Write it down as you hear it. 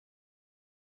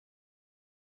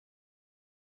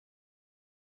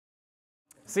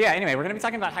So yeah, anyway, we're going to be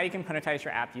talking about how you componentize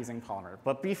your app using Polymer.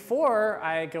 But before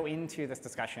I go into this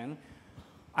discussion,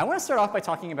 I want to start off by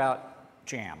talking about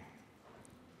Jam.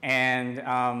 And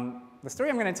the story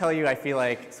I'm going to tell you, I feel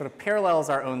like, sort of parallels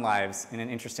our own lives in an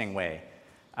interesting way.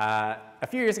 A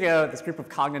few years ago, this group of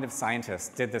cognitive scientists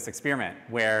did this experiment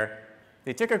where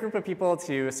they took a group of people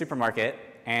to a supermarket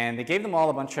and they gave them all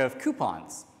a bunch of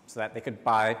coupons so that they could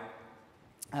buy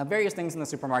various things in the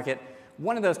supermarket.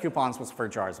 One of those coupons was for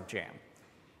jars of jam.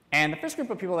 And the first group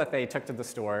of people that they took to the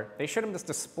store, they showed them this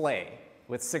display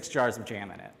with 6 jars of jam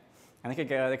in it. And they could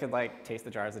go, they could like taste the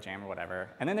jars of jam or whatever.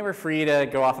 And then they were free to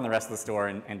go off in the rest of the store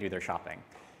and do their shopping.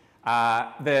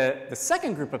 The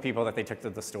second group of people that they took to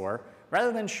the store,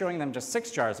 rather than showing them just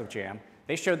 6 jars of jam,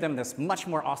 they showed them this much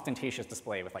more ostentatious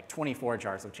display with like 24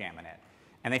 jars of jam in it.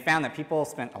 And they found that people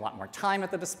spent a lot more time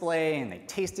at the display and they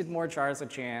tasted more jars of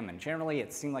jam, and generally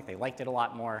it seemed like they liked it a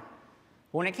lot more.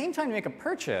 But when it came time to make a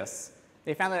purchase,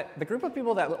 they found that the group of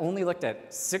people that only looked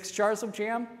at 6 jars of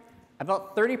jam,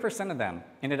 about 30% of them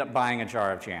ended up buying a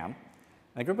jar of jam.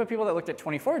 And the group of people that looked at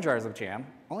 24 jars of jam,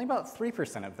 only about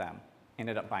 3% of them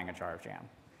ended up buying a jar of jam.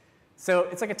 So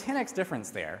it's like a 10x difference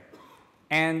there.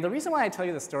 And the reason why I tell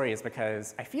you this story is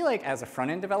because I feel like as a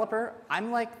front-end developer,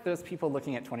 I'm like those people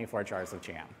looking at 24 jars of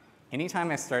jam anytime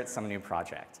I start some new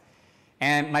project.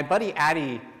 And my buddy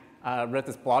Addy wrote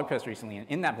this blog post recently, and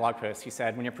in that blog post, he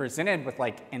said when you're presented with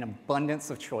like an abundance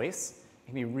of choice, it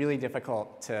can be really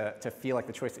difficult to feel like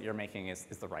the choice that you're making is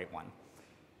the right one.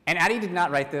 And Addy did not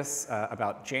write this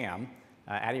about jam.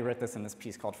 Addy wrote this in this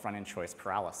piece called Front-End Choice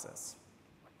Paralysis,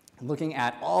 looking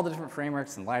at all the different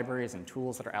frameworks and libraries and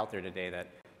tools that are out there today that,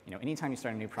 anytime you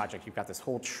start a new project, you've got this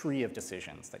whole tree of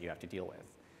decisions that you have to deal with.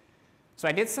 So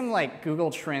I did some like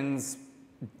Google Trends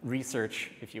research,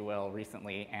 if you will,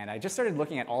 recently, and I just started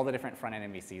looking at all the different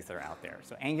front-end MVCs that are out there.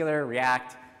 So Angular,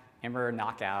 React, Ember,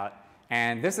 Knockout,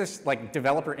 and this is like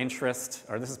developer interest,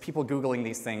 or this is people Googling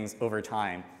these things over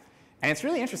time. And it's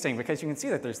really interesting because you can see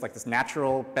that there's like this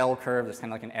natural bell curve, there's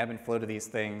kind of like an ebb and flow to these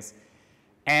things.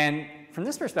 And from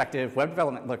this perspective, web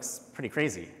development looks pretty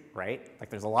crazy, right?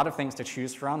 Like there's a lot of things to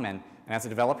choose from, and as a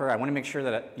developer, I want to make sure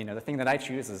that the thing that I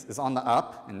choose is on the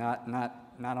up and not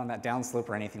on that down slope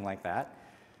or anything like that.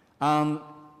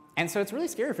 And so it's really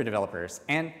scary for developers.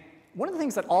 And one of the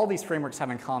things that all these frameworks have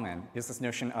in common is this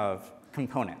notion of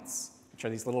components, which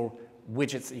are these little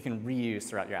widgets that you can reuse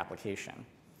throughout your application.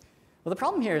 Well, the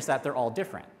problem here is that they're all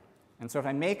different. And so if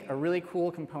I make a really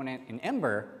cool component in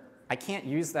Ember, I can't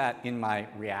use that in my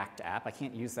React app. I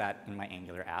can't use that in my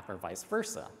Angular app, or vice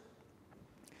versa.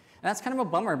 And that's kind of a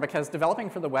bummer because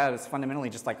developing for the web is fundamentally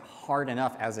just like hard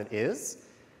enough as it is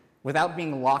without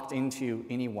being locked into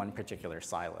any one particular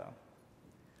silo.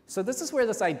 So this is where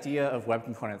this idea of web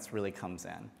components really comes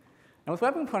in. And with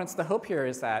web components, the hope here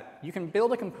is that you can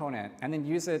build a component and then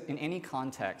use it in any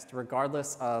context,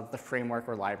 regardless of the framework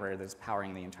or library that is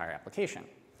powering the entire application.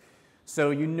 So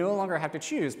you no longer have to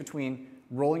choose between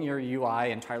rolling your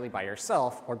UI entirely by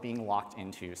yourself or being locked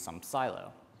into some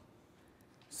silo.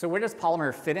 So where does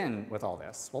Polymer fit in with all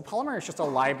this? Well, Polymer is just a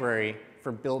library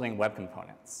for building web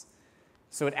components.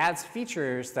 So it adds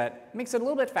features that makes it a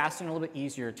little bit faster and a little bit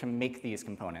easier to make these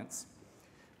components.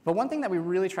 But one thing that we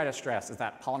really try to stress is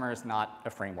that Polymer is not a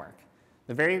framework.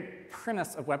 The very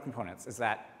premise of web components is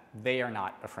that they are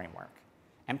not a framework.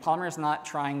 And Polymer is not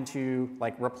trying to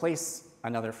replace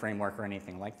another framework or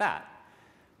anything like that.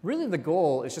 Really, the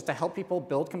goal is just to help people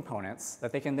build components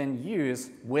that they can then use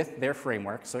with their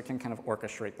framework so it can kind of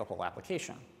orchestrate the whole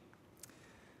application.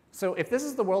 So if this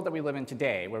is the world that we live in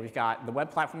today, where we've got the web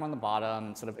platform on the bottom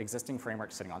and sort of existing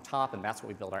frameworks sitting on top, and that's what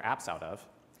we build our apps out of,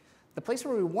 the place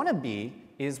where we want to be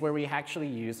is where we actually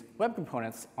use web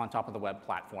components on top of the web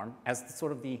platform as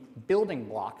sort of the building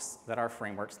blocks that our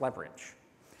frameworks leverage.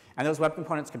 And those web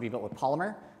components could be built with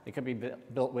Polymer, they could be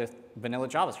built with vanilla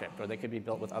JavaScript, or they could be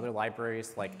built with other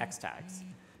libraries like Xtags.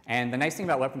 And the nice thing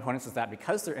about web components is that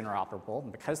because they're interoperable,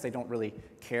 and because they don't really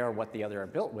care what the other are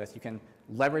built with, you can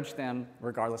leverage them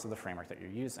regardless of the framework that you're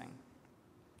using.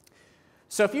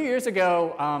 So a few years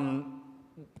ago,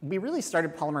 we really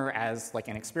started Polymer as like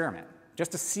an experiment,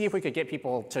 just to see if we could get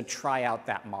people to try out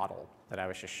that model that I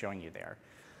was just showing you there.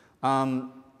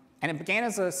 And it began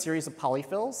as a series of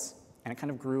polyfills, and it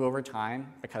kind of grew over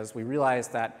time because we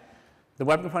realized that the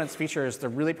web components features,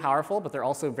 they're really powerful, but they're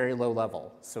also very low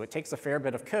level. So it takes a fair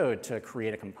bit of code to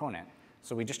create a component.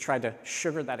 So we just tried to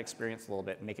sugar that experience a little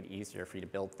bit and make it easier for you to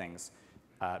build things,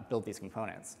 build these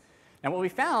components. Now what we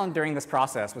found during this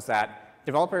process was that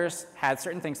developers had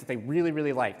certain things that they really,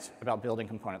 really liked about building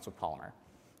components with Polymer.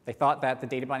 They thought that the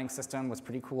data binding system was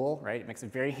pretty cool, right? It makes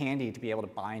it very handy to be able to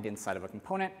bind inside of a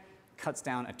component, cuts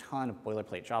down a ton of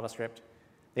boilerplate JavaScript.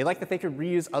 They liked that they could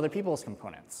reuse other people's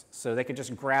components. So they could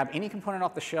just grab any component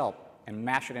off the shelf and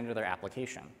mash it into their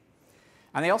application.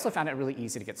 And they also found it really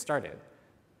easy to get started.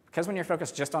 Because when you're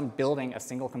focused just on building a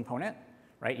single component,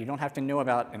 right, you don't have to know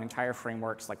about an entire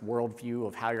framework's like worldview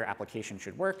of how your application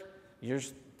should work. You're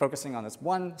just focusing on this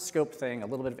one scope thing, a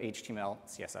little bit of HTML,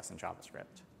 CSS, and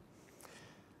JavaScript.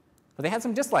 But they had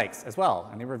some dislikes as well,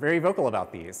 and they were very vocal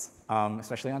about these,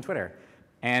 especially on Twitter.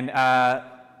 And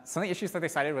some of the issues that they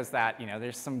cited was that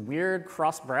there's some weird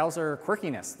cross-browser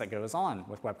quirkiness that goes on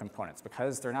with web components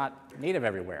because they're not native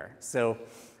everywhere. So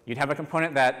you'd have a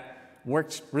component that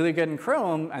worked really good in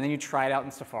Chrome, and then you try it out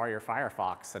in Safari or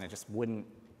Firefox, and it just wouldn't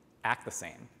act the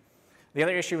same. The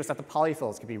other issue was that the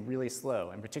polyfills could be really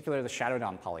slow. In particular, the Shadow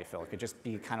DOM polyfill could just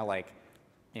be kind of like,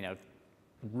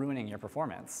 ruining your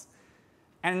performance.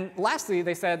 And lastly,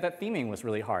 they said that theming was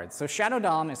really hard. So Shadow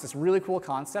DOM is this really cool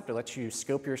concept. It lets you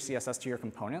scope your CSS to your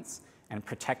components and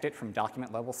protect it from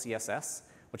document-level CSS,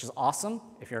 which is awesome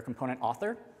if you're a component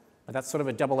author. But that's sort of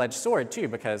a double-edged sword, too,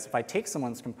 because if I take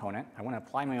someone's component, I want to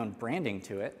apply my own branding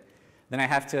to it, then I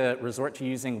have to resort to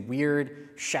using weird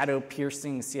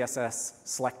shadow-piercing CSS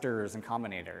selectors and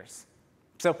combinators.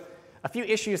 So a few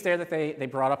issues there that they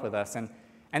brought up with us.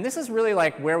 And this is really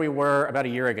like where we were about a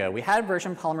year ago. We had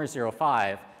version Polymer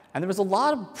 0.5, and there was a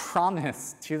lot of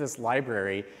promise to this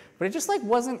library, but it just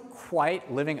wasn't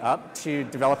quite living up to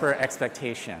developer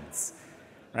expectations,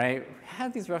 right? We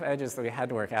had these rough edges that we had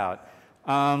to work out.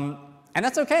 And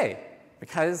that's OK,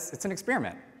 because it's an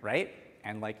experiment, right?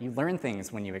 And you learn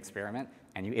things when you experiment,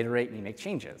 and you iterate, and you make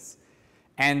changes.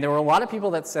 And there were a lot of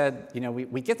people that said,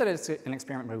 we get that it's an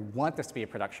experiment, but we want this to be a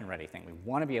production-ready thing. We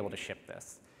want to be able to ship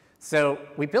this. So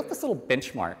we built this little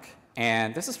benchmark,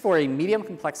 and this is for a medium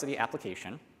complexity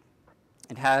application.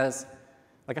 It has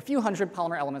a few hundred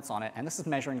Polymer elements on it, and this is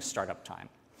measuring startup time.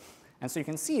 And so you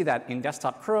can see that in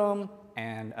desktop Chrome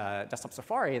and desktop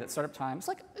Safari, that startup time is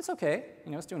it's OK,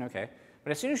 it's doing OK. But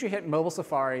as soon as you hit mobile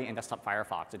Safari and desktop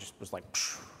Firefox, it just was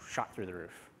shot through the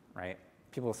roof, right?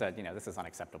 People said, this is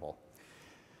unacceptable.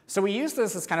 So we used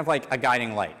this as kind of a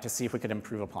guiding light to see if we could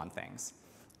improve upon things.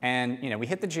 And we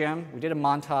hit the gym, we did a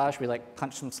montage, we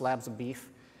punched some slabs of beef,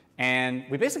 and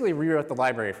we basically rewrote the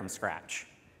library from scratch,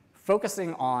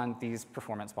 focusing on these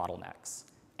performance bottlenecks.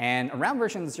 And around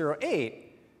version 0.8,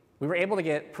 we were able to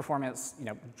get performance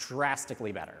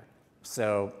drastically better.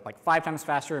 So 5 times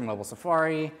faster in mobile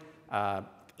Safari,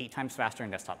 8 times faster in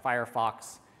desktop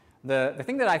Firefox. The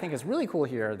thing that I think is really cool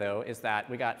here, though, is that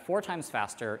we got 4 times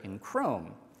faster in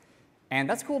Chrome. And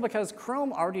that's cool because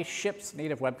Chrome already ships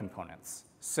native web components.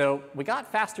 So we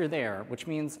got faster there, which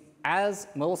means as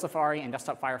mobile Safari and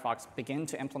desktop Firefox begin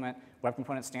to implement web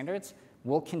component standards,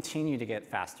 we'll continue to get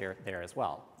faster there as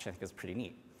well, which I think is pretty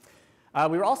neat.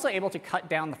 We were also able to cut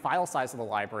down the file size of the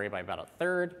library by about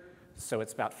 1/3. So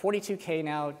it's about 42K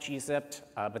now, gzipped,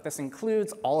 but this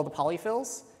includes all of the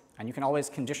polyfills. And you can always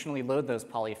conditionally load those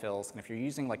polyfills. And if you're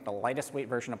using the lightest weight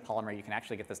version of Polymer, you can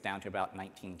actually get this down to about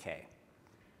 19K.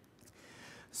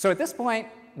 So at this point,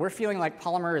 we're feeling like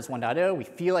Polymer is 1.0. We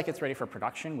feel like it's ready for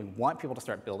production. We want people to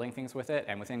start building things with it.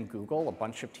 And within Google, a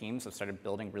bunch of teams have started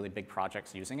building really big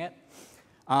projects using it.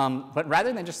 But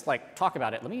rather than just talk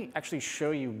about it, let me actually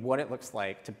show you what it looks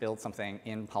like to build something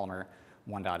in Polymer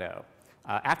 1.0.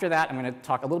 After that, I'm going to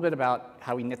talk a little bit about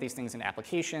how we knit these things into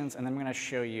applications. And then I'm going to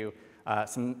show you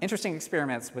some interesting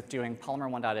experiments with doing Polymer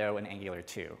 1.0 and Angular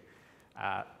 2.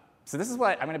 So this is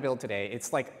what I'm going to build today.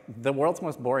 It's the world's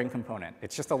most boring component.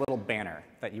 It's just a little banner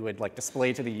that you would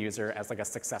display to the user as a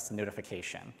success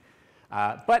notification.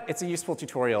 But it's a useful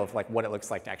tutorial of what it looks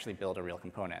like to actually build a real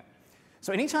component.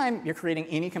 So anytime you're creating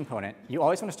any component, you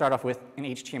always want to start off with an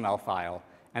HTML file,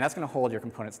 and that's going to hold your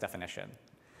component's definition.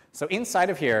 So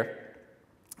inside of here,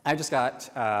 I've just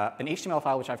got an HTML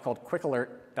file which I've called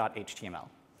quickalert.html.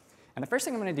 And the first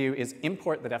thing I'm going to do is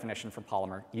import the definition for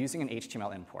Polymer using an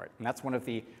HTML import. And that's one of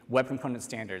the web component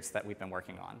standards that we've been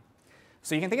working on.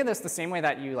 So you can think of this the same way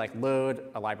that you load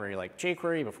a library like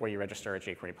jQuery before you register a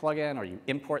jQuery plugin, or you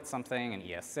import something in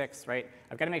ES6, right?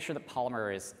 I've got to make sure that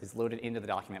Polymer is loaded into the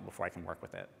document before I can work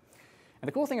with it. And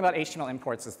the cool thing about HTML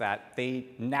imports is that they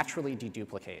naturally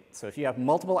deduplicate. So if you have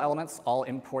multiple elements all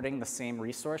importing the same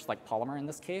resource, like Polymer in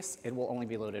this case, it will only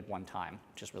be loaded one time,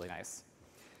 which is really nice.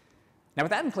 Now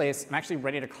with that in place, I'm actually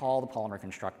ready to call the Polymer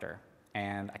constructor.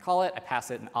 And I call it, I pass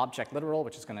it an object literal,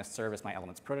 which is going to serve as my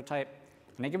element's prototype.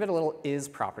 And I give it a little is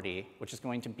property, which is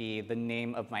going to be the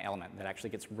name of my element that actually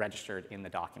gets registered in the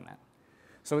document.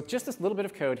 So with just this little bit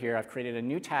of code here, I've created a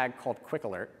new tag called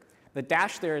quickalert. The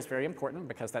dash there is very important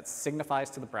because that signifies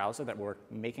to the browser that we're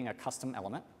making a custom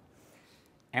element.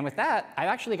 And with that, I've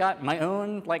actually got my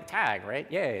own tag, right?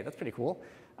 Yay, that's pretty cool.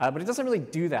 but it doesn't really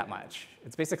do that much.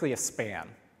 It's basically a span.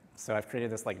 So I've created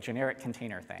this like generic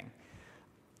container thing.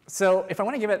 So if I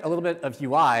want to give it a little bit of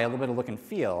UI, a little bit of look and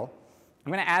feel,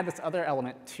 I'm going to add this other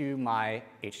element to my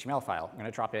HTML file. I'm going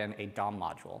to drop in a DOM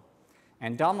module.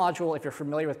 And DOM module, if you're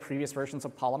familiar with previous versions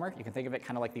of Polymer, you can think of it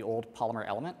kind of like the old Polymer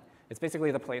element. It's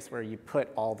basically the place where you put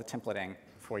all the templating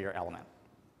for your element.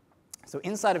 So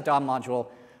inside of DOM module,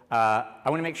 I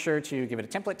want to make sure to give it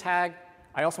a template tag.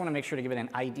 I also want to make sure to give it an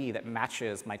ID that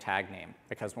matches my tag name,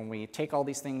 because when we take all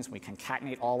these things, we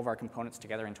concatenate all of our components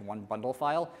together into one bundle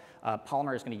file,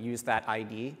 Polymer is going to use that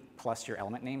ID plus your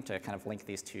element name to kind of link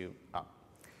these two up.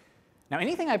 Now,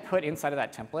 anything I put inside of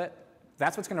that template,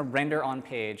 that's what's going to render on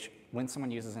page when someone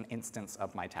uses an instance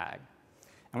of my tag.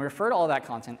 And we refer to all that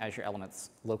content as your element's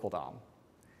local DOM.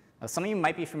 Now, some of you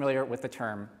might be familiar with the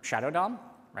term shadow DOM,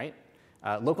 right?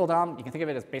 Local DOM, you can think of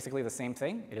it as basically the same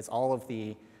thing. It is all of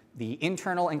the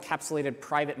internal encapsulated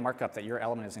private markup that your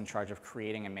element is in charge of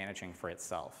creating and managing for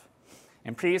itself.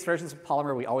 In previous versions of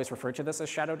Polymer, we always referred to this as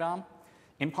shadow DOM.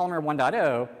 In Polymer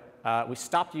 1.0, we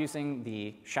stopped using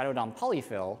the shadow DOM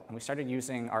polyfill, and we started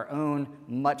using our own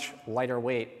much lighter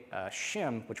weight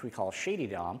shim, which we call shady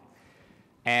DOM.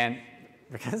 And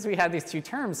because we had these two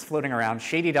terms floating around,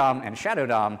 shady DOM and shadow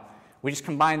DOM, we just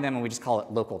combined them and we just call it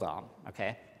local DOM,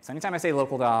 okay? So anytime I say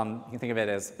local DOM, you can think of it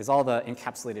as all the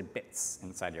encapsulated bits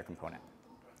inside your component.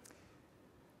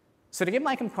 So to give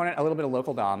my component a little bit of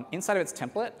local DOM, inside of its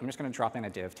template, I'm just going to drop in a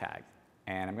div tag.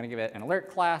 And I'm going to give it an alert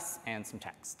class and some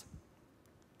text.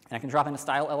 And I can drop in a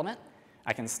style element.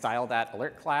 I can style that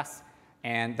alert class.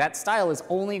 And that style is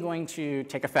only going to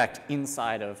take effect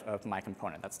inside of my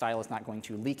component. That style is not going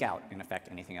to leak out and affect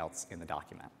anything else in the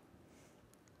document.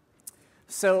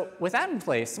 So with that in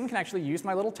place, someone can actually use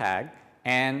my little tag,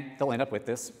 and they'll end up with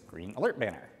this green alert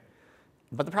banner.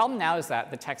 But the problem now is that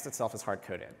the text itself is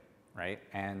hard-coded, right?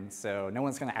 And so no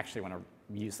one's going to actually want to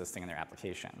use this thing in their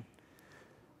application.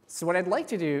 So what I'd like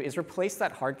to do is replace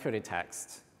that hard-coded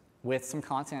text with some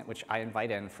content which I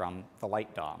invite in from the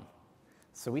light DOM.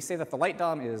 So we say that the light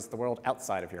DOM is the world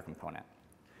outside of your component.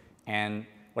 And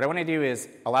what I want to do is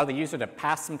allow the user to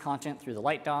pass some content through the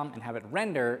light DOM and have it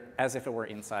render as if it were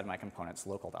inside my component's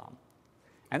local DOM.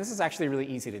 And this is actually really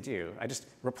easy to do. I just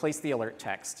replace the alert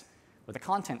text with a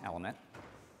content element.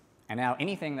 And now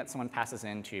anything that someone passes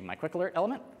into my quick alert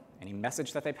element, any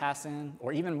message that they pass in,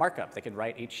 or even markup, they could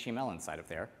write HTML inside of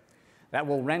there, that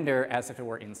will render as if it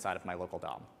were inside of my local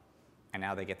DOM. And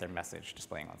now they get their message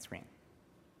displaying on screen.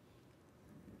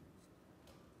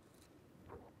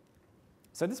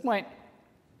 So at this point,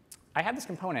 I have this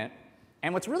component,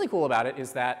 and what's really cool about it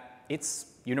is that it's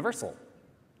universal.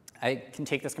 I can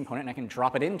take this component and I can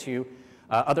drop it into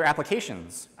other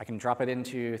applications. I can drop it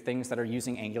into things that are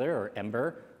using Angular or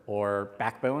Ember or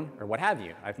Backbone or what have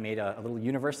you. I've made a little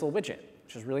universal widget,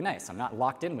 which is really nice. I'm not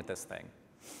locked in with this thing.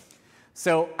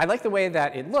 So I like the way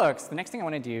that it looks. The next thing I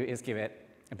want to do is give it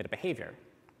a bit of behavior.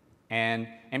 And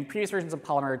in previous versions of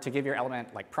Polymer, to give your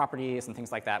element like properties and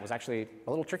things like that was actually a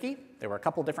little tricky. There were a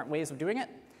couple different ways of doing it.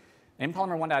 In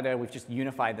Polymer 1.0, we've just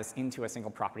unified this into a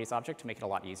single properties object to make it a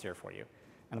lot easier for you.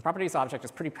 And the properties object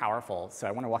is pretty powerful, so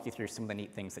I want to walk you through some of the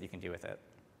neat things that you can do with it.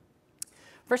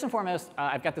 First and foremost,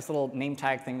 I've got this little name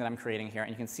tag thing that I'm creating here, and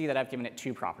you can see that I've given it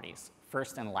two properties,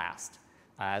 first and last,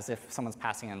 as if someone's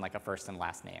passing in like a first and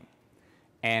last name.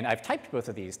 And I've typed both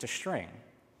of these to string.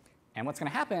 And what's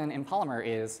going to happen in Polymer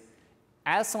is,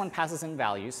 as someone passes in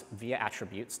values via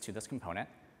attributes to this component,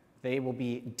 they will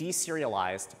be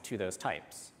deserialized to those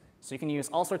types. So you can use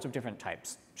all sorts of different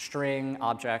types, string,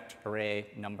 object, array,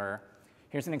 number.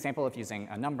 Here's an example of using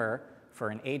a number for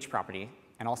an age property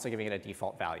and also giving it a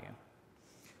default value.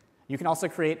 You can also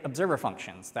create observer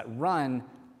functions that run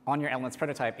on your element's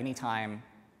prototype anytime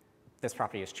this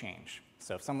property is changed.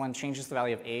 So if someone changes the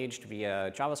value of age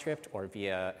via JavaScript or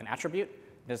via an attribute,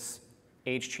 this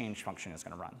age change function is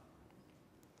going to run.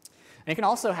 And you can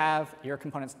also have your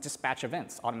components dispatch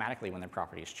events automatically when their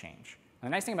properties change. And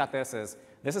the nice thing about this is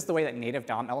the way that native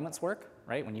DOM elements work,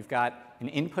 right? When you've got an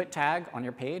input tag on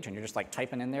your page and you're just like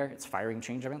typing in there, it's firing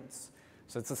change events.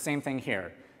 So it's the same thing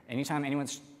here. Anytime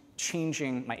anyone's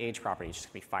changing my age property, it's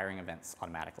just going to be firing events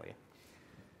automatically.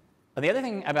 But the other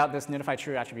thing about this notify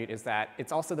true attribute is that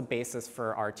it's also the basis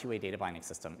for our two-way data binding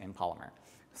system in Polymer.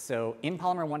 So in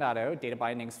Polymer 1.0, data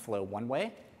bindings flow one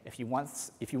way. If you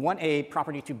want a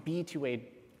property to be two-way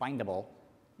bindable,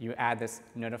 you add this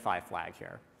notify flag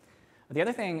here. The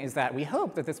other thing is that we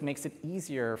hope that this makes it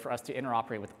easier for us to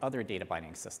interoperate with other data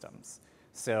binding systems.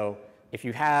 So if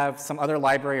you have some other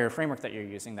library or framework that you're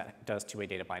using that does two-way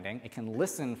data binding, it can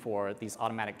listen for these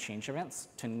automatic change events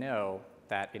to know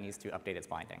that it needs to update its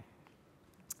binding.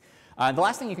 The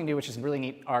last thing you can do, which is really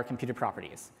neat, are computed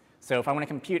properties. So if I want to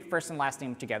compute first and last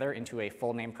name together into a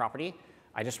full name property,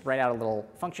 I just write out a little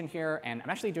function here, and I'm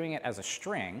actually doing it as a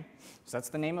string. So that's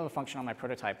the name of a function on my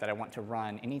prototype that I want to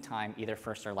run anytime either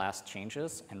first or last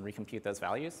changes and recompute those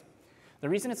values. The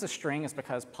reason it's a string is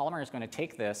because Polymer is going to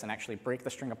take this and actually break the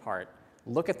string apart,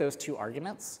 look at those two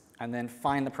arguments, and then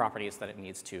find the properties that it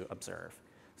needs to observe.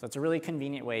 So it's a really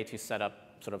convenient way to set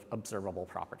up sort of observable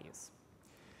properties.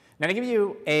 Now to give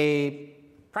you a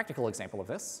practical example of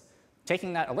this,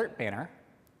 taking that alert banner,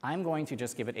 I'm going to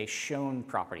just give it a shown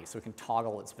property so we can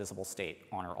toggle its visible state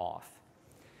on or off.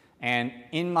 And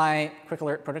in my quick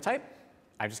alert prototype,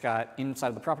 I've just got inside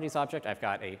of the properties object, I've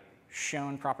got a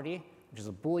shown property, which is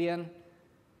a Boolean.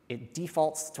 It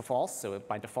defaults to false, so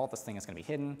by default this thing is going to be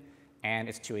hidden, and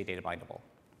it's 2A data bindable.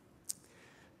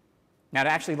 Now to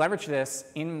actually leverage this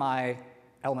in my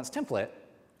elements template,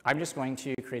 I'm just going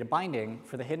to create a binding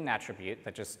for the hidden attribute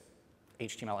that just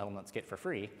HTML elements get for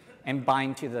free and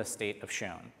bind to the state of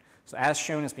shown. So as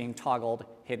shown is being toggled,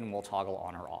 hidden will toggle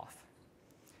on or off.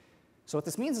 So what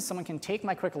this means is someone can take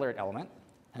my quick alert element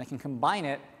and I can combine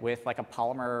it with like a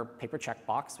Polymer paper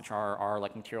checkbox, which are our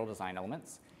like material design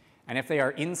elements. And if they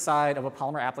are inside of a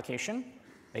Polymer application,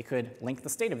 they could link the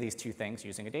state of these two things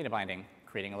using a data binding,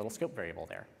 creating a little scope variable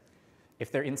there.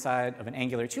 If they're inside of an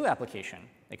Angular 2 application,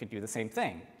 they could do the same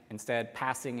thing, instead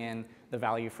passing in the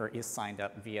value for is signed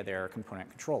up via their component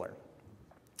controller.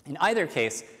 In either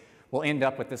case, we'll end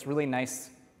up with this really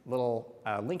nice little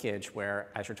linkage where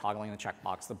as you're toggling the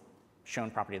checkbox, the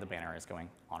shown property of the banner is going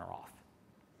on or off.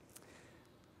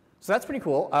 So that's pretty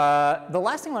cool. The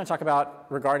last thing I want to talk about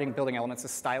regarding building elements is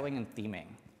styling and theming,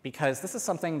 because this is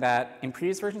something that in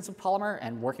previous versions of Polymer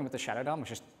and working with the Shadow DOM was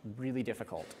just really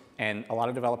difficult. And a lot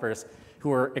of developers who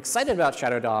were excited about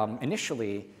Shadow DOM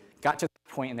initially got to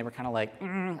the point and they were kind of like,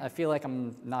 I feel like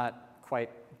I'm not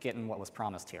quite getting what was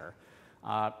promised here.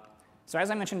 So as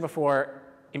I mentioned before,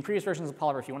 in previous versions of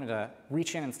Polymer, if you wanted to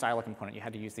reach in and style a component, you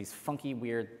had to use these funky,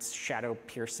 weird,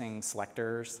 shadow-piercing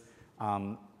selectors.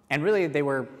 And really, they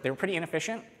were pretty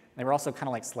inefficient. They were also kind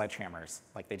of like sledgehammers.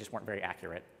 Like, they just weren't very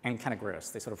accurate and kind of gross.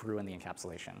 They sort of ruined the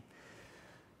encapsulation.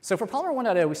 So for Polymer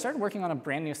 1.0, we started working on a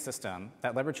brand new system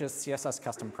that leverages CSS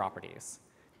custom properties.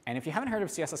 And if you haven't heard of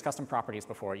CSS custom properties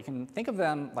before, you can think of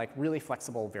them like really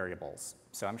flexible variables.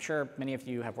 So I'm sure many of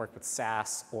you have worked with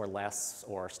Sass or Less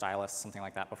or Stylus, something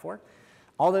like that before.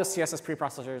 All those CSS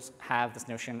preprocessors have this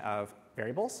notion of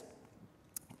variables.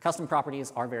 Custom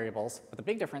properties are variables, but the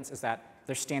big difference is that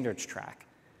they're standards track.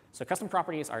 So custom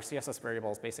properties are CSS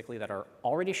variables basically that are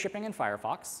already shipping in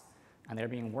Firefox, and they're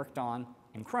being worked on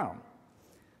in Chrome.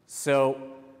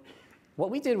 So what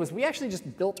we did was we actually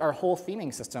just built our whole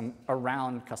theming system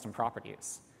around custom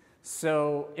properties.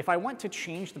 So if I want to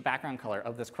change the background color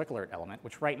of this quick alert element,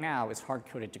 which right now is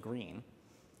hard-coded to green,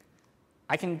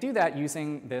 I can do that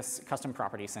using this custom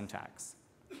property syntax.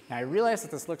 Now I realize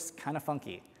that this looks kind of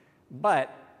funky,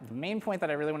 but the main point that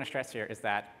I really want to stress here is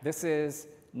that this is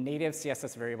native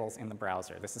CSS variables in the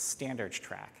browser. This is standards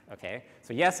track, okay?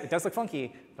 So yes, it does look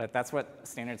funky, but that's what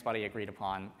standards body agreed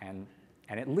upon, and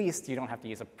at least you don't have to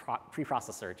use a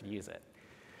preprocessor to use it.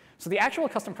 So the actual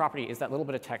custom property is that little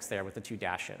bit of text there with the two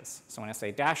dashes. So when I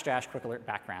say dash dash quick alert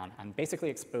background, I'm basically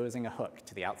exposing a hook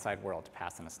to the outside world to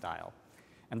pass in a style.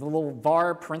 And the little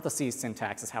var parentheses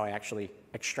syntax is how I actually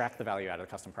extract the value out of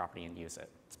the custom property and use it.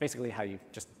 It's basically how you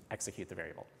just execute the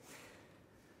variable.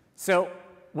 So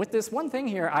with this one thing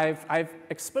here, I've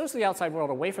exposed the outside world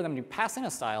a way for them to pass in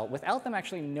a style without them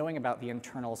actually knowing about the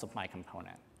internals of my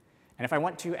component. And if I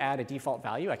want to add a default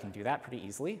value, I can do that pretty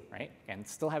easily, right? And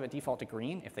still have it default to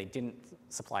green if they didn't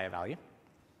supply a value.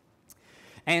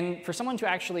 And for someone to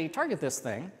actually target this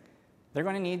thing, they're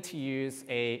going to need to use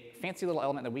a fancy little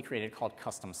element that we created called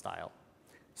custom style.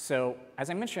 So as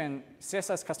I mentioned,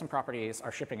 CSS custom properties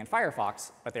are shipping in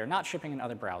Firefox, but they're not shipping in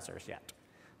other browsers yet.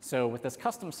 So with this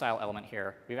custom style element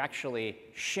here, we've actually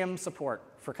shim support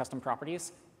for custom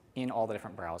properties in all the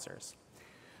different browsers.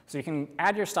 So you can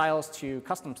add your styles to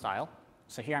custom style.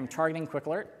 So here I'm targeting quick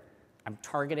alert. I'm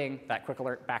targeting that quick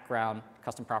alert background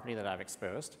custom property that I've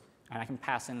exposed, and I can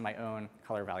pass in my own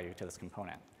color value to this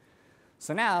component.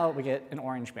 So now we get an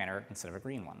orange banner instead of a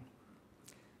green one.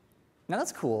 Now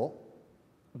that's cool,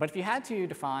 but if you had to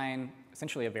define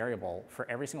essentially a variable for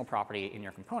every single property in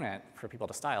your component for people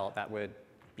to style, that would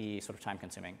be sort of time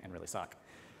consuming and really suck.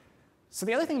 So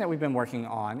the other thing that we've been working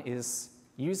on is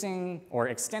using, or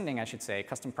extending, I should say,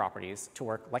 custom properties to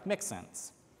work like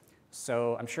mixins.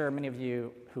 So I'm sure many of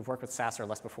you who've worked with Sass or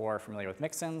Less before are familiar with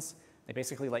mixins. They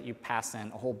basically let you pass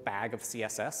in a whole bag of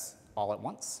CSS all at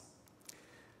once.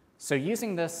 So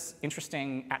using this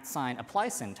interesting @apply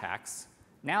syntax,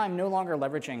 now I'm no longer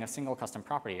leveraging a single custom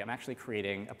property. I'm actually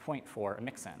creating a point for a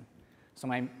mixin. So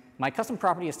my custom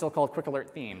property is still called quick alert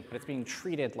theme, but it's being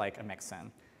treated like a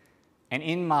mixin. And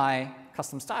in my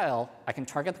custom style, I can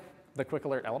target the quick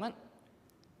alert element.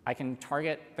 I can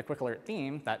target the quick alert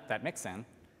theme, that mixin,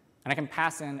 and I can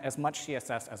pass in as much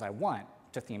CSS as I want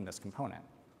to theme this component.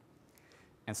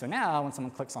 And so now when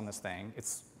someone clicks on this thing,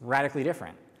 it's radically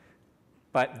different.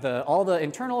 But all the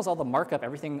internals, all the markup,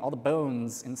 everything, all the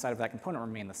bones inside of that component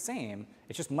remain the same.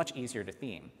 It's just much easier to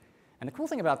theme. And the cool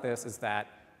thing about this is that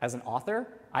as an author,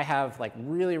 I have like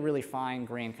really, really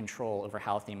fine-grained control over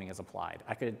how theming is applied.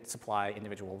 I could supply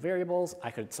individual variables.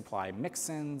 I could supply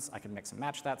mix-ins. I could mix and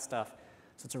match that stuff.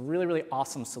 So it's a really, really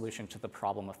awesome solution to the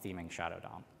problem of theming Shadow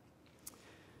DOM.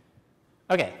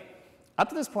 OK, up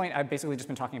to this point, I've basically just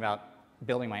been talking about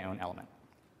building my own element.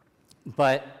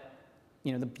 But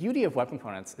the beauty of web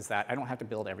components is that I don't have to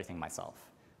build everything myself.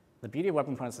 The beauty of web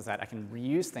components is that I can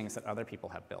reuse things that other people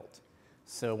have built.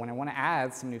 So when I want to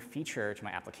add some new feature to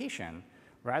my application,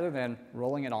 rather than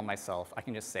rolling it all myself, I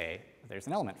can just say, there's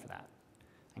an element for that,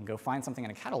 and go find something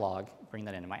in a catalog, bring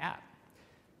that into my app.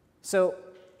 So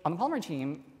on the Polymer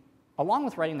team, along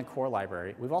with writing the core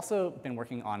library, we've also been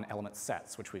working on element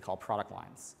sets, which we call product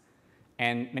lines.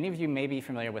 And many of you may be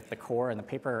familiar with the core and the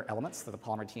paper elements that the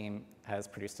Polymer team has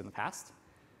produced in the past.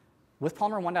 With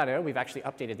Polymer 1.0, we've actually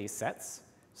updated these sets.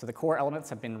 So the core elements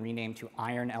have been renamed to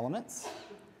iron elements.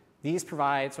 These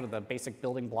provide sort of the basic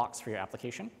building blocks for your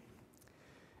application.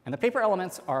 And the paper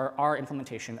elements are our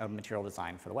implementation of material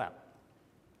design for the web.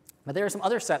 But there are some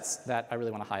other sets that I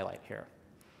really want to highlight here.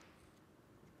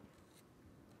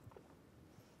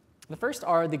 The first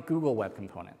are the Google Web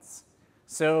Components.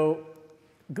 So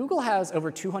Google has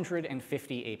over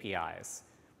 250 APIs,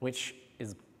 which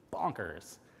is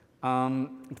bonkers.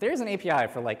 There's an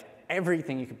API for like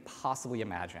everything you could possibly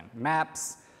imagine.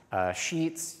 Maps,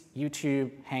 Sheets,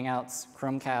 YouTube, Hangouts,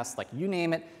 Chromecast, like you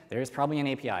name it, there's probably an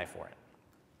API for it.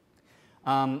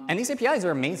 And these APIs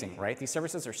are amazing, right? These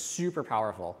services are super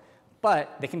powerful,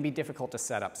 but they can be difficult to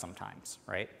set up sometimes,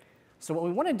 right? So what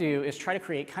we want to do is try to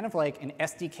create kind of like an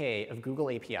SDK of Google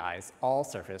APIs, all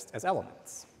surfaced as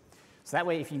elements. So that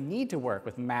way, if you need to work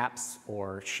with Maps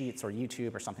or Sheets or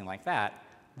YouTube or something like that,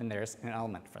 then there's an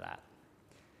element for that.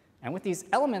 And with these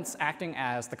elements acting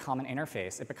as the common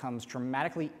interface, it becomes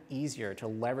dramatically easier to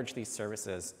leverage these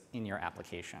services in your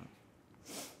application.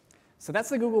 So that's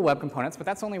the Google Web Components, but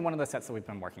that's only one of the sets that we've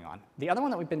been working on. The other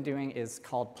one that we've been doing is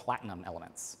called Platinum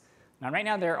Elements. Now, right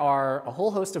now, there are a whole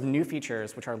host of new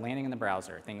features which are landing in the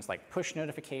browser, things like push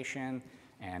notification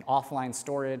and offline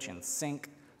storage and sync.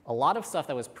 A lot of stuff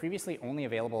that was previously only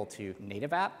available to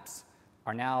native apps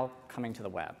are now coming to the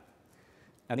web.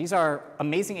 Now, these are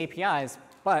amazing APIs,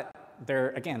 but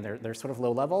they're sort of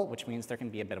low level, which means there can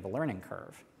be a bit of a learning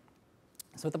curve.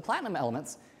 So with the Platinum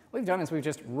Elements, what we've done is we've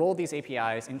just rolled these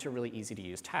APIs into really easy to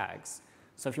use tags.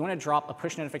 So if you want to drop a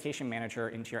push notification manager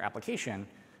into your application,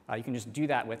 you can just do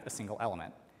that with a single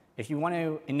element. If you want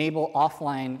to enable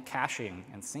offline caching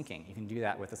and syncing, you can do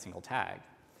that with a single tag.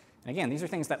 And again, these are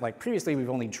things that like previously we've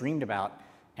only dreamed about,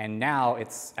 and now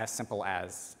it's as simple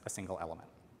as a single element.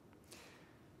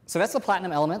 So that's the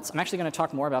Platinum Elements. I'm actually going to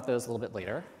talk more about those a little bit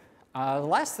later. The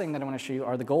last thing that I want to show you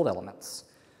are the Gold Elements.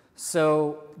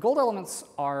 So Gold Elements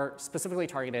are specifically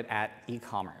targeted at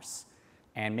e-commerce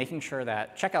and making sure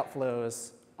that checkout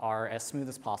flows are as smooth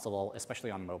as possible,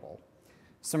 especially on mobile.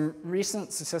 Some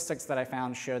recent statistics that I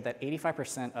found showed that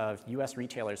 85% of US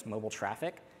retailers' mobile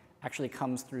traffic actually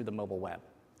comes through the mobile web.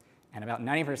 And about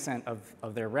 90%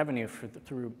 of their revenue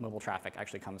through mobile traffic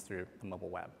actually comes through the mobile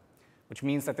web, which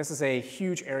means that this is a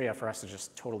huge area for us to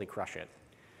just totally crush it.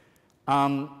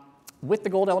 With the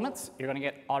Gold Elements, you're going to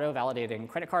get auto-validating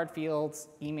credit card fields,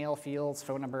 email fields,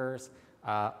 phone numbers,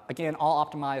 again, all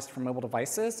optimized for mobile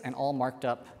devices and all marked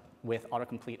up with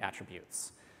autocomplete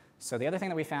attributes. So the other thing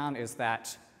that we found is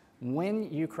that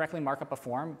when you correctly mark up a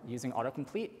form using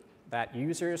autocomplete, that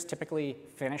users typically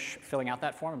finish filling out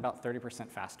that form about 30%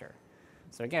 faster.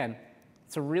 So again,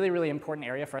 it's a really, really important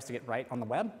area for us to get right on the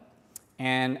web.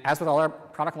 And as with all our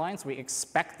product lines, we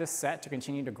expect this set to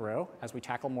continue to grow as we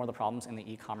tackle more of the problems in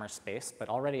the e-commerce space. But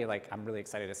already, I'm really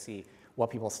excited to see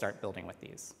what people start building with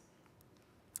these.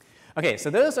 OK, so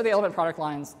those are the element product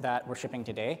lines that we're shipping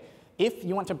today. If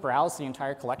you want to browse the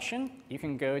entire collection, you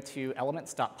can go to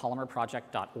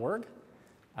elements.polymerproject.org.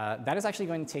 That is actually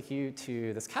going to take you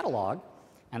to this catalog.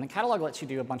 And the catalog lets you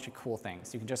do a bunch of cool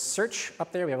things. You can just search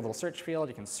up there. We have a little search field.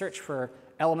 You can search for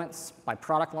elements by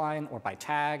product line or by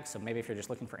tag. So maybe if you're just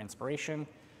looking for inspiration.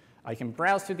 You can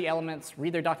browse through the elements,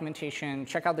 read their documentation,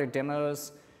 check out their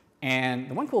demos. And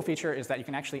the one cool feature is that you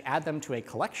can actually add them to a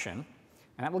collection.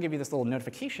 and that will give you this little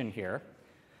notification here.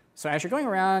 So as you're going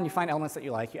around, you find elements that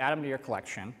you like, you add them to your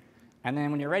collection, and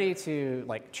then when you're ready to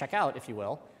check out, if you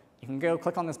will, you can go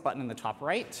click on this button in the top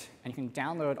right, and you can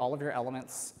download all of your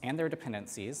elements and their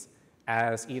dependencies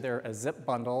as either a zip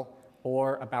bundle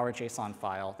or a Bower JSON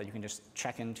file that you can just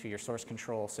check into your source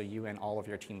control so you and all of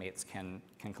your teammates can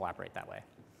collaborate that way.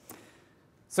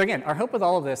 So again, our hope with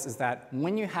all of this is that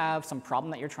when you have some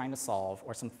problem that you're trying to solve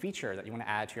or some feature that you want to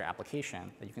add to your application,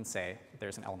 that you can say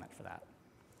there's an element for that.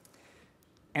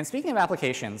 And speaking of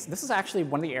applications, this is actually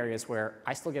one of the areas where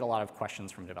I still get a lot of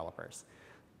questions from developers.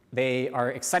 They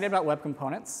are excited about web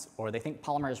components, or they think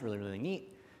Polymer is really, really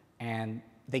neat, and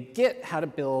they get how to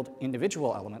build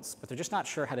individual elements, but they're just not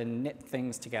sure how to knit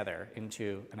things together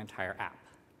into an entire app.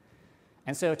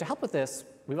 And so to help with this,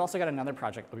 we've also got another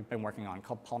project that we've been working on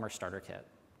called Polymer Starter Kit.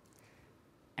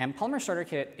 And Polymer Starter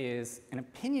Kit is an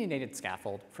opinionated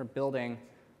scaffold for building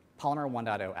Polymer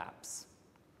 1.0 apps,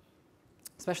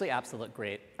 especially apps that look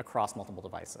great across multiple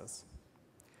devices.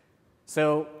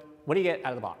 So what do you get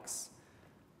out of the box?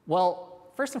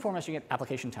 Well, first and foremost, you get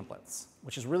application templates,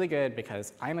 which is really good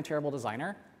because I'm a terrible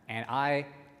designer, and I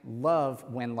love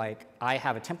when I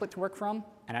have a template to work from,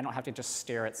 and I don't have to just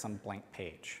stare at some blank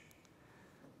page.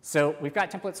 So we've got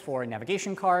templates for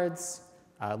navigation cards,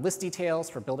 list details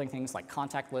for building things like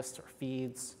contact lists or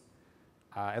feeds,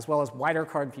 as well as wider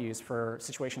card views for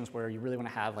situations where you really want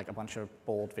to have a bunch of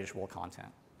bold visual content.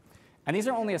 And these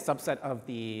are only a subset of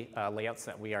the layouts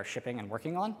that we are shipping and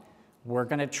working on. We're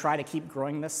going to try to keep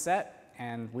growing this set,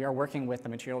 and we are working with the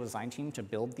material design team to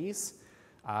build these.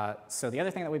 So the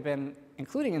other thing that we've been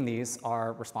including in these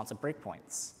are responsive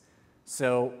breakpoints.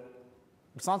 So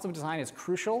responsive design is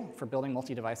crucial for building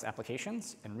multi-device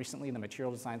applications, and recently the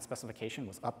material design specification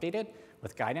was updated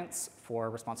with guidance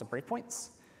for responsive breakpoints.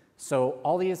 So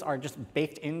all these are just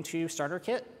baked into Starter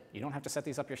Kit. You don't have to set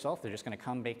these up yourself. They're just going to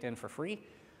come baked in for free.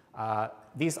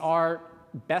 These are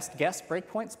best guess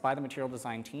breakpoints by the material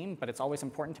design team, but it's always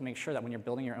important to make sure that when you're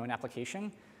building your own application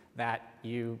that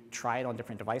you try it on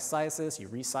different device sizes, you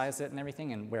resize it and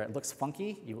everything, and where it looks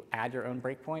funky, you add your own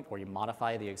breakpoint or you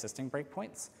modify the existing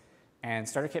breakpoints. And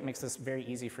Starter Kit makes this very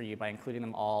easy for you by including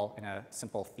them all in a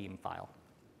simple theme file.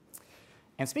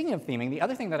 And speaking of theming, the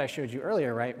other thing that I showed you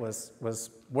earlier, right, was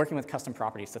working with custom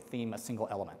properties to theme a single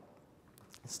element.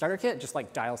 Starter Kit just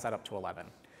dials that up to 11.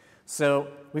 So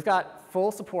we've got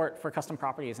full support for custom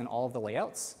properties in all of the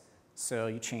layouts. So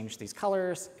you change these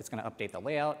colors, it's going to update the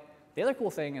layout. The other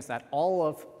cool thing is that all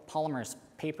of Polymer's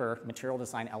paper material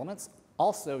design elements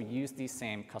also use these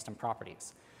same custom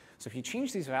properties. So if you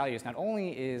change these values, not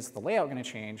only is the layout going to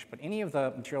change, but any of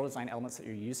the material design elements that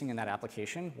you're using in that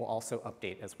application will also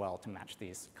update as well to match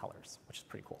these colors, which is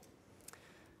pretty cool.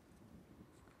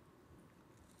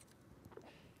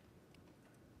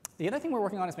 The other thing we're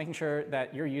working on is making sure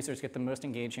that your users get the most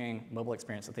engaging mobile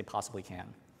experience that they possibly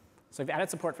can. So we've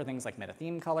added support for things like meta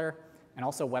theme color and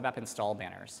also web app install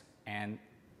banners. And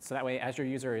so that way, as your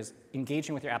user is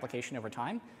engaging with your application over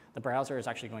time, the browser is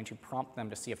actually going to prompt them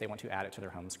to see if they want to add it to their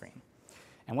home screen.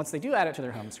 And once they do add it to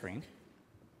their home screen,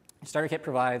 Starter Kit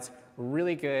provides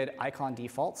really good icon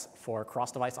defaults for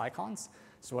cross-device icons.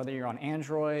 So whether you're on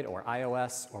Android or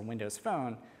iOS or Windows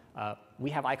Phone, we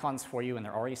have icons for you, and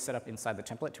they're already set up inside the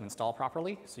template to install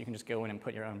properly, so you can just go in and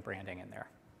put your own branding in there.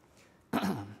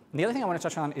 The other thing I want to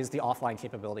touch on is the offline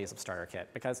capabilities of Starter Kit,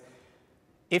 because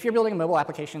if you're building a mobile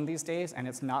application these days and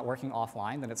it's not working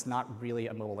offline, then it's not really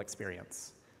a mobile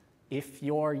experience. If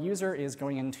your user is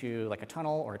going into a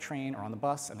tunnel or a train or on the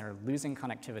bus and they're losing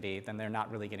connectivity, then they're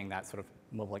not really getting that sort of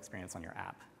mobile experience on your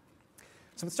app.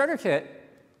 So with Starter Kit,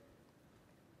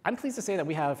 I'm pleased to say that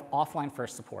we have offline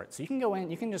first support. So you can go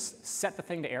in, you can just set the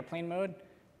thing to airplane mode,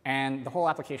 and the whole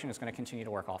application is going to continue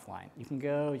to work offline. You can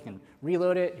go, you can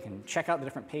reload it, you can check out the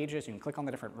different pages, you can click on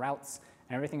the different routes,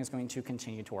 and everything is going to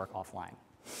continue to work offline.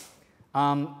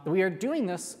 We are doing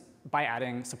this by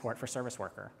adding support for Service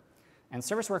Worker. And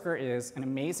Service Worker is an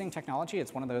amazing technology.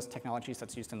 It's one of those technologies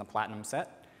that's used in the Platinum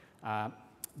set.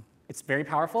 It's very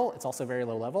powerful. It's also very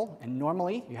low level. And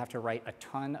normally, you have to write a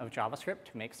ton of JavaScript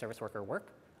to make Service Worker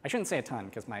work. I shouldn't say a ton,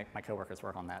 because my coworkers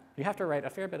work on that. You have to write a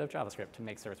fair bit of JavaScript to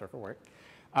make Service Worker work.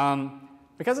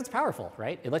 Because it's powerful,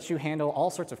 right? It lets you handle all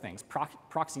sorts of things.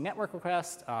 Proxy network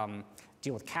requests,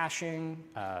 deal with caching,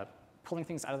 pulling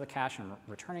things out of the cache and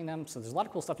returning them. So there's a lot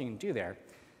of cool stuff you can do there.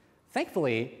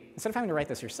 Thankfully, instead of having to write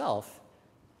this yourself,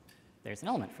 there's an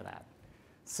element for that.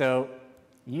 So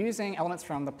using elements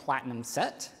from the Platinum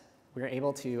set, we're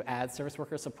able to add Service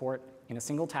Worker support in a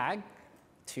single tag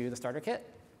to the Starter Kit.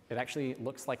 It actually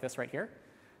looks like this right here.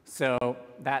 So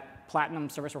that Platinum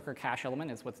Service Worker cache element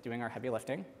is what's doing our heavy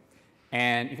lifting.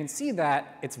 And you can see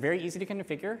that it's very easy to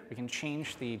configure. We can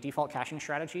change the default caching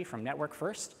strategy from network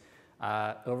first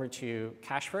over to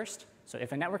cache first. So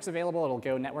if a network's available, it'll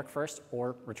go network first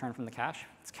or return from the cache.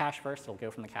 If it's cache first, it'll go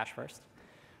from the cache first.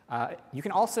 You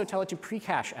can also tell it to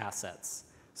pre-cache assets.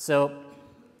 So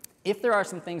if there are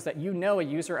some things that you know a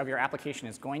user of your application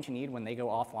is going to need when they go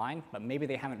offline, but maybe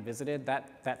they haven't visited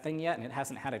that thing yet and it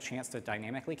hasn't had a chance to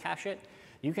dynamically cache it,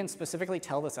 you can specifically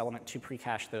tell this element to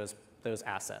pre-cache those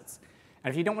assets.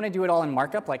 And if you don't want to do it all in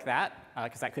markup like that,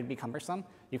 because that could be cumbersome,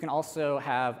 you can also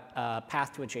have a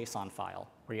path to a JSON file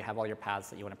where you have all your paths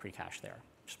that you want to pre-cache there,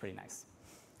 which is pretty nice.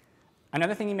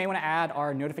 Another thing you may want to add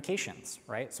are notifications,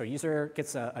 right? So a user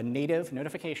gets a native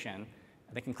notification,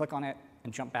 they can click on it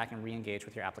and jump back and re-engage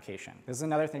with your application. This is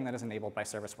another thing that is enabled by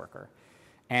Service Worker.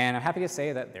 And I'm happy to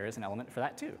say that there is an element for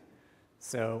that too.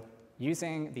 So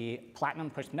using the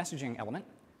Platinum push messaging element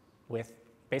with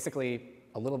basically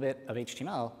a little bit of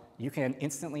HTML, you can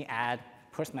instantly add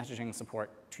push messaging support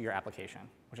to your application,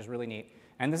 which is really neat.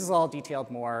 And this is all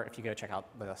detailed more if you go check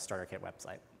out the Starter Kit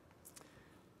website.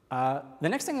 The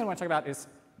next thing I want to talk about is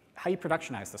how you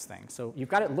productionize this thing. So you've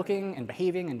got it looking and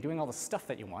behaving and doing all the stuff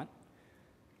that you want.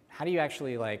 How do you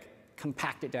actually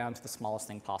compact it down to the smallest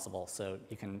thing possible so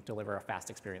you can deliver a fast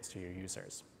experience to your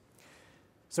users?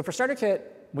 So for Starter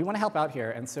Kit, we want to help out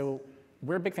here. And so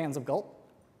we're big fans of Gulp.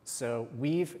 So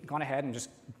we've gone ahead and just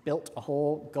built a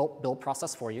whole Gulp build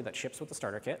process for you that ships with the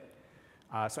Starter Kit.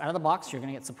 So out of the box, you're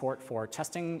going to get support for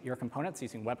testing your components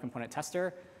using Web Component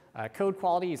Tester, code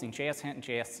quality using JSHint and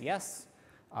JSCS,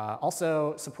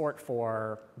 also support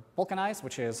for Vulcanize,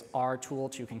 which is our tool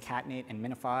to concatenate and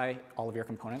minify all of your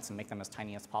components and make them as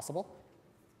tiny as possible.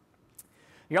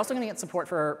 You're also going to get support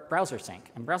for Browser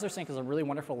Sync. And Browser Sync is a really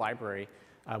wonderful library.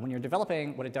 When you're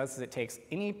developing, what it does is it takes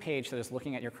any page that is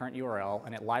looking at your current URL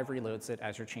and it live reloads it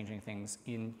as you're changing things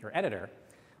in your editor.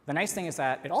 The nice thing is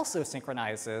that it also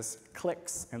synchronizes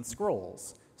clicks and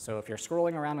scrolls. So if you're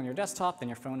scrolling around on your desktop, then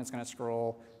your phone is going to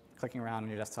scroll. Clicking around on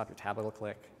your desktop, your tablet will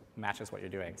click, matches what you're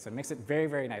doing. So it makes it very,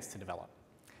 very nice to develop.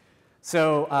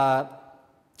 So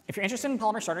if you're interested in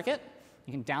Polymer Starter Kit,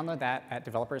 you can download that at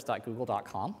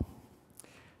developers.google.com.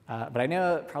 But I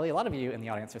know probably a lot of you in the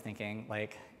audience are thinking,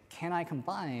 can I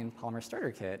combine Polymer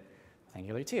Starter Kit with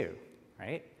Angular 2,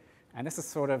 right? And this is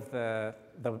sort of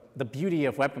the beauty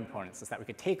of web components, is that we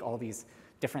could take all these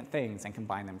different things and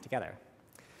combine them together.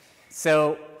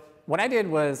 So what I did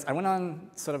was I went on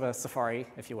sort of a safari,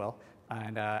 if you will,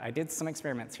 and I did some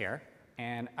experiments here.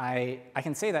 And I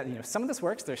can say that some of this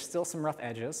works. There's still some rough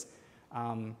edges.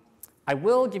 I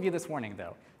will give you this warning,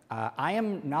 though. I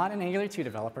am not an Angular 2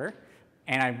 developer.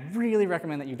 And I really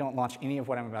recommend that you don't launch any of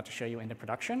what I'm about to show you into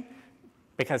production,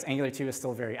 because Angular 2 is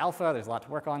still very alpha. There's a lot to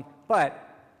work on. But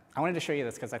I wanted to show you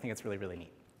this because I think it's really, really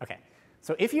neat. OK,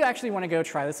 so if you actually want to go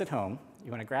try this at home, you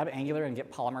want to grab Angular and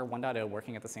get Polymer 1.0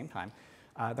 working at the same time.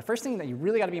 The first thing that you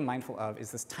really got to be mindful of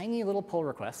is this tiny little pull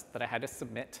request that I had to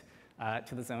submit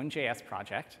to the Zone.js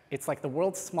project. It's like the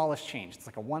world's smallest change. It's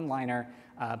like a one-liner.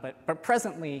 But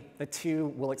presently, the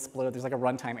two will explode. There's like a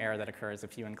runtime error that occurs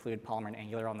if you include Polymer and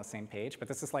Angular on the same page. But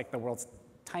this is like the world's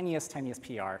tiniest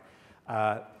PR.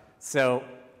 So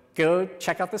go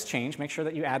check out this change. Make sure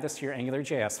that you add this to your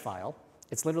Angular.js file.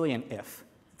 It's literally an if.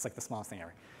 It's like the smallest thing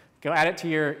ever. Go add it to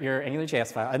your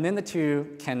Angular.js file. And then the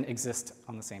two can exist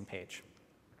on the same page.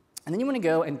 And then you want to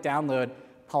go and download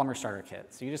Polymer Starter Kit.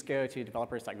 So you just go to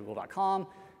developers.google.com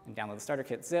and download the Starter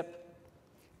Kit zip.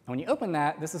 And when you open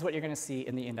that, this is what you're going to see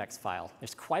in the index file.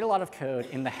 There's quite a lot of code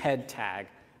in the head tag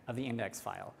of the index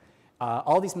file.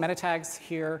 All these meta tags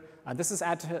here, this is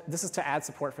to add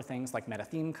support for things like meta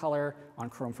theme color on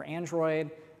Chrome for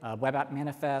Android, web app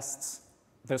manifests,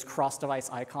 those cross-device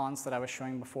icons that I was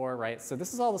showing before, right? So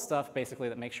this is all the stuff, basically,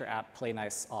 that makes your app play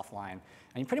nice offline.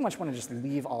 And you pretty much want to just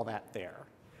leave all that there.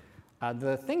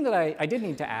 The thing that I did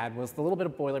need to add was the little bit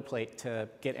of boilerplate to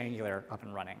get Angular up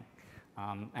and running.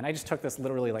 And I just took this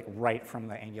literally right from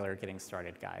the Angular Getting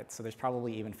Started guide. So there's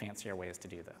probably even fancier ways to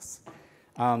do this.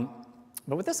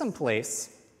 But with this in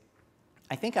place,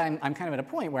 I think I'm kind of at a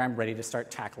point where I'm ready to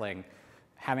start tackling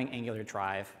having Angular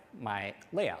drive my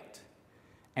layout.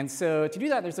 And so to do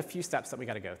that, there's a few steps that we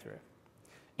got to go through.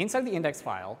 Inside the index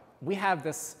file, we have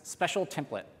this special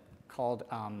template called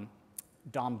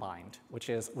DOM-bind, which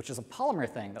is a Polymer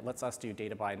thing that lets us do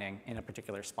data binding in a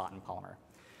particular spot in Polymer.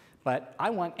 But I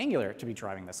want Angular to be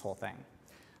driving this whole thing.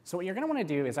 So what you're going to want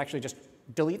to do is actually just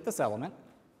delete this element.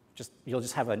 You'll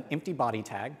just have an empty body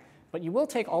tag. But you will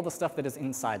take all the stuff that is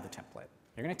inside the template.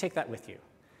 You're going to take that with you.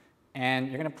 And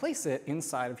you're going to place it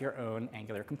inside of your own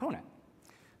Angular component.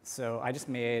 So I just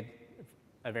made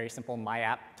a very simple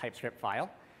myapp TypeScript file.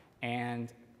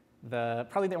 And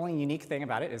Probably the only unique thing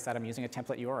about it is that I'm using a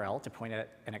template URL to point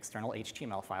at an external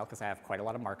HTML file because I have quite a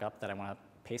lot of markup that I want to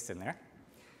paste in there.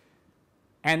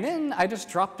 And then I just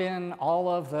dropped in all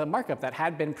of the markup that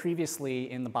had been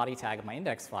previously in the body tag of my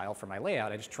index file for my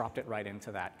layout. I just dropped it right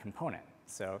into that component.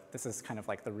 So this is kind of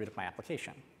like the root of my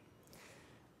application.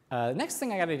 The next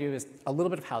thing I got to do is a little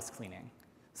bit of house cleaning.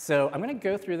 So I'm going to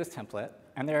go through this template,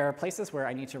 and there are places where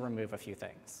I need to remove a few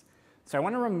things. So I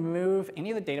want to remove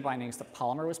any of the data bindings that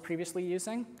Polymer was previously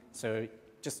using. So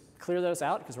just clear those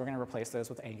out, because we're going to replace those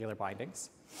with Angular bindings.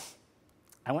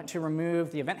 I want to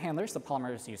remove the event handlers that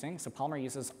Polymer is using. So Polymer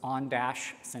uses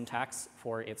on-dash syntax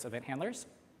for its event handlers.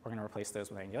 We're going to replace those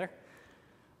with Angular.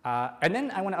 And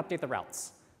then I want to update the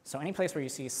routes. So any place where you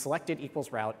see selected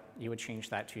equals route, you would change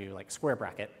that to like square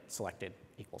bracket selected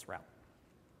equals route.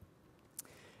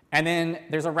 And then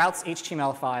there's a routes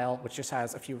HTML file, which just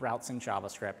has a few routes in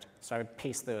JavaScript. So I would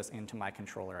paste those into my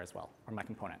controller as well, or my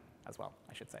component as well,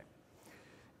 I should say.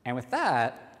 And with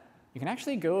that, you can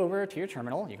actually go over to your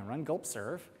terminal. You can run gulp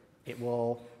serve. It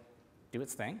will do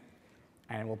its thing,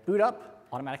 and it will boot up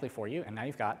automatically for you. And now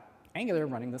you've got Angular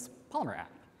running this Polymer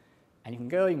app. And you can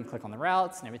go, you can click on the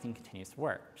routes, and everything continues to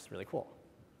work, which is really cool.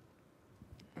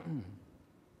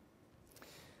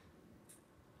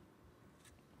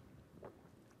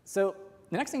 So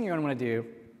the next thing you're going to want to do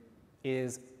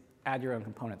is add your own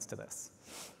components to this.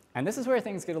 And this is where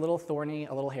things get a little thorny,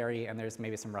 a little hairy, and there's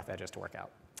maybe some rough edges to work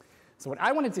out. So what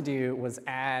I wanted to do was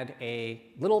add a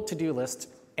little to-do list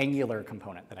Angular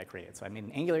component that I created. So I made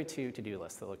an Angular 2 to-do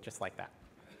list that looked just like that.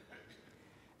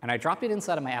 And I dropped it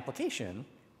inside of my application,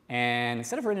 and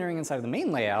instead of rendering inside of the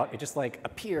main layout, it just like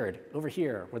appeared over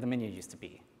here where the menu used to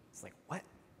be. It's like, what?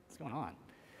 What's going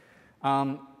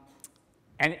on?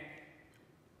 And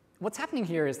what's happening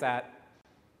here is that,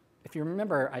 if you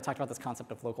remember, I talked about this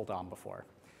concept of local DOM before.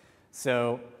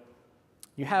 So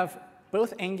you have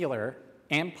both Angular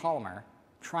and Polymer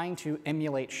trying to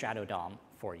emulate Shadow DOM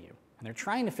for you. And they're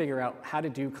trying to figure out how to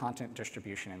do content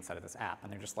distribution inside of this app.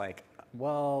 And they're just like,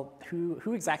 well,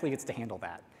 who exactly gets to handle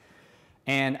that?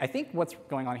 And I think what's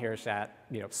going on here is that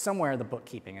somewhere the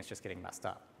bookkeeping is just getting messed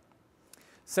up.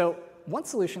 So one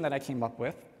solution that I came up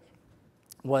with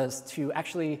was to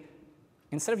actually,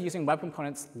 instead of using Web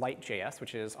Components Lite.js,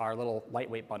 which is our little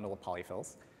lightweight bundle of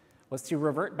polyfills, was to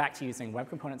revert back to using Web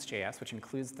Components.js, which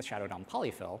includes the Shadow DOM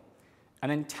polyfill,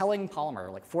 and then telling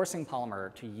Polymer, like forcing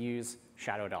Polymer to use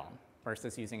Shadow DOM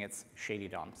versus using its Shady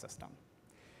DOM system.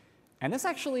 And this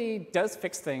actually does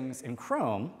fix things in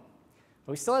Chrome,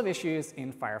 but we still have issues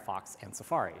in Firefox and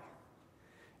Safari.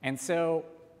 And so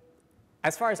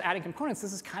as far as adding components,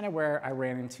 this is kind of where I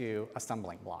ran into a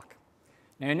stumbling block.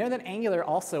 Now I know that Angular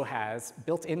also has,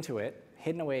 built into it,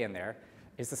 hidden away in there,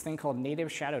 is this thing called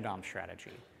native Shadow DOM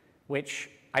strategy, which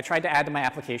I tried to add to my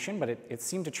application, but it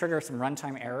seemed to trigger some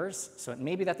runtime errors. So it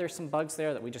may be that there's some bugs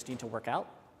there that we just need to work out.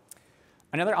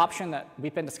 Another option that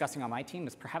we've been discussing on my team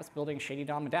is perhaps building Shady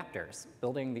DOM adapters,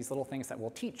 building these little things that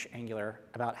will teach Angular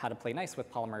about how to play nice with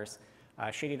Polymer's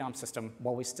Shady DOM system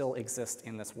while we still exist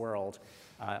in this world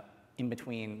in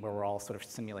between where we're all sort of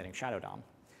simulating Shadow DOM.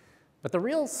 But the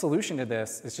real solution to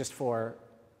this is just for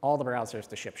all the browsers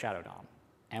to ship Shadow DOM.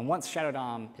 And once Shadow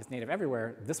DOM is native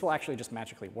everywhere, this will actually just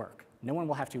magically work. No one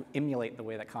will have to emulate the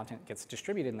way that content gets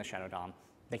distributed in the Shadow DOM.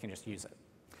 They can just use it.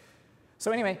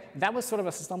 So anyway, that was sort of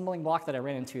a stumbling block that I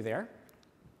ran into there.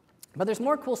 But there's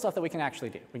more cool stuff that we can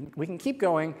actually do. We can keep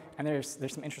going, and there's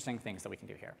some interesting things that we can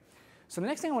do here. So the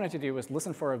next thing I wanted to do was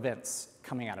listen for events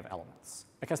coming out of elements.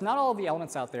 Because not all of the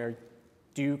elements out there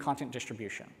do content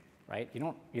distribution, right? You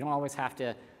don't always have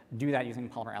to do that using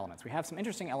Polymer Elements. We have some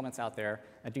interesting elements out there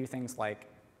that do things like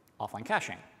offline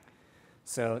caching.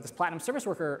 So this Platinum Service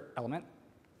Worker element,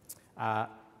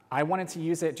 I wanted to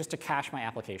use it just to cache my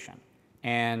application.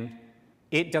 And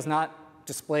it does not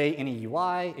display any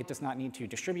UI. It does not need to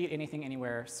distribute anything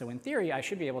anywhere. So in theory, I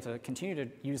should be able to continue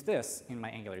to use this in my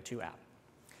Angular 2 app.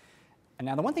 And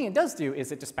now the one thing it does do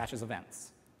is it dispatches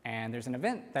events. And there's an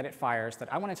event that it fires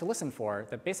that I wanted to listen for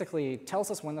that basically tells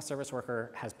us when the service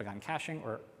worker has begun caching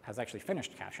or has actually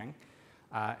finished caching.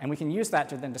 And we can use that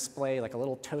to then display like a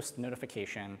little toast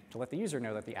notification to let the user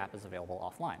know that the app is available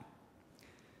offline.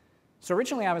 So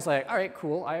originally I was like, all right,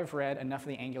 cool. I've read enough of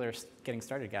the Angular Getting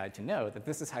Started guide to know that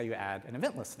this is how you add an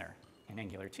event listener in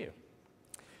Angular 2.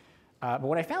 But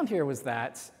what I found here was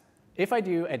that if I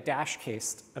do a dash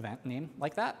cased event name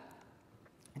like that,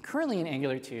 and currently in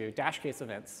Angular 2, dash case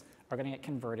events are going to get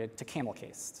converted to camel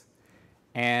cased.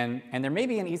 And there may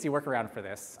be an easy workaround for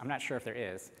this. I'm not sure if there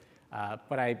is.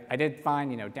 But I did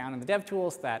find down in the dev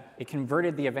tools that it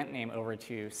converted the event name over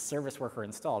to service worker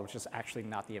installed, which is actually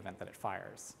not the event that it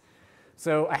fires.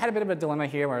 So I had a bit of a dilemma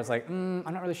here where I was like, I'm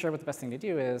not really sure what the best thing to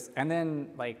do is. And then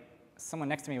like someone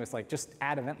next to me was like, just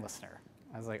add event listener.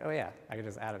 I was like, oh yeah, I could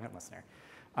just add event listener.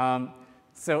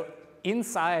 So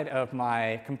inside of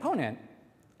my component,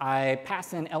 I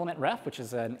pass in element ref, which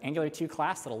is an Angular 2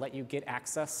 class that'll let you get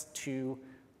access to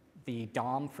the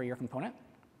DOM for your component.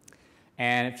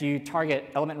 And if you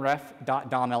target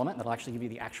elementref.DOM element, that'll actually give you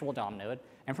the actual DOM node.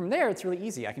 And from there, it's really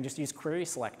easy. I can just use query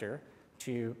selector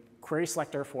to query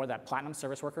selector for that Platinum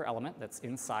Service Worker element that's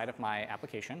inside of my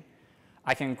application.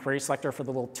 I can query selector for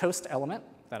the little toast element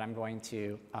that I'm going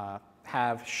to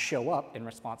have show up in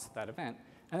response to that event.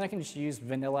 And then I can just use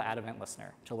vanilla add event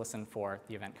listener to listen for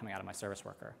the event coming out of my service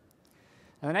worker.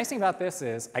 And the nice thing about this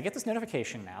is I get this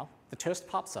notification now. The toast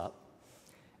pops up.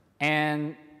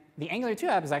 And the Angular 2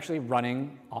 app is actually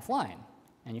running offline.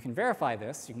 And you can verify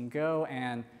this. You can go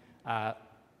and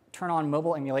turn on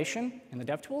mobile emulation in the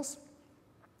DevTools,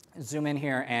 zoom in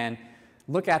here, and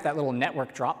look at that little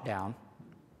network dropdown.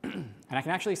 And I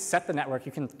can actually set the network.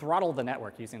 You can throttle the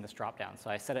network using this dropdown. So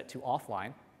I set it to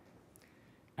offline.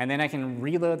 And then I can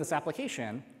reload this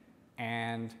application,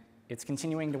 and it's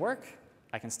continuing to work.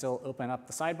 I can still open up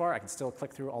the sidebar. I can still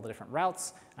click through all the different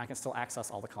routes. And I can still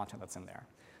access all the content that's in there.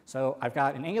 So I've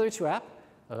got an Angular 2 app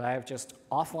that I've just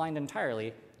offlined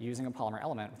entirely using a Polymer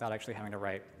element without actually having to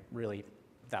write really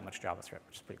that much JavaScript,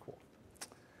 which is pretty cool.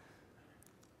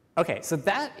 OK, so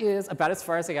that is about as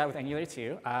far as I got with Angular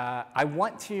 2. I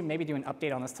want to maybe do an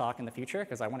update on this talk in the future,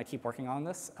 because I want to keep working on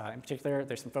this. In particular,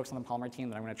 there's some folks on the Polymer team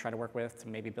that I'm going to try to work with to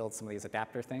maybe build some of these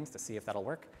adapter things to see if that'll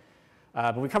work.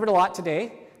 But we covered a lot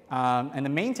today. And the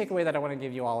main takeaway that I want to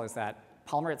give you all is that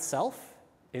Polymer itself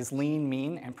is lean,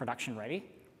 mean, and production ready.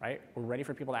 Right? We're ready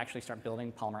for people to actually start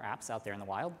building Polymer apps out there in the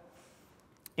wild.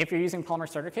 If you're using Polymer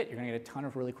Starter Kit, you're going to get a ton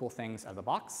of really cool things out of the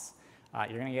box.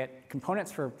 You're going to get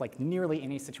components for like nearly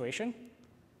any situation.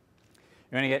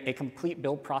 You're going to get a complete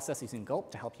build process using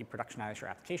Gulp to help you productionize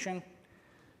your application.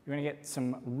 You're going to get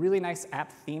some really nice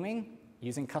app theming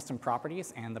using custom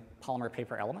properties and the Polymer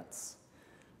paper elements.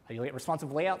 You'll get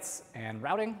responsive layouts and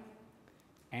routing,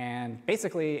 and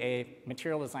basically a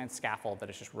material design scaffold that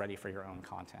is just ready for your own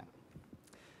content.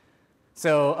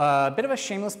 So a bit of a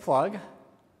shameless plug.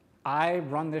 I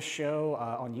run this show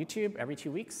on YouTube every 2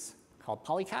 weeks called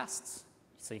Polycasts.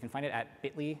 So you can find it at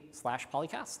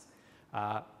bit.ly/polycast.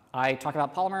 I talk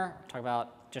about Polymer, talk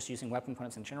about just using web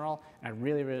components in general, and I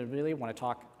really, really, really want to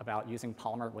talk about using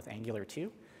Polymer with Angular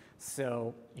 2.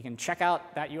 So you can check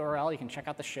out that URL, you can check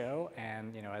out the show,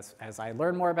 and as I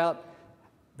learn more about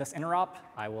this interop,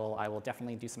 I will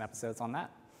definitely do some episodes on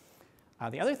that.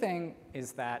 The other thing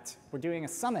is that we're doing a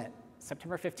summit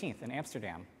September 15th in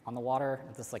Amsterdam on the water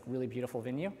at this like really beautiful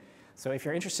venue. So if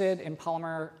you're interested in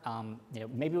Polymer,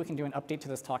 maybe we can do an update to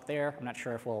this talk there. I'm not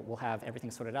sure if we'll have everything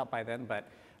sorted out by then, but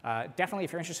definitely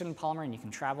if you're interested in Polymer and you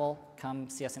can travel, come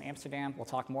see us in Amsterdam. We'll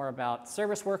talk more about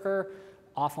service worker,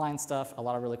 offline stuff, a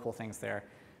lot of really cool things there.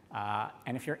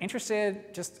 And if you're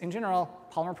interested, just in general,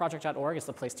 polymerproject.org is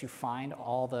the place to find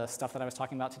all the stuff that I was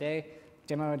talking about today.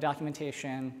 Demo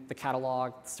documentation, the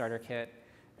catalog, the starter kit,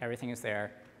 everything is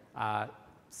there.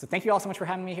 So thank you all so much for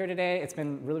having me here today. It's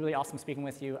been really, really awesome speaking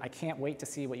with you. I can't wait to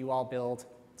see what you all build.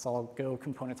 So I'll go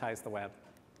componentize the web.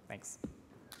 Thanks.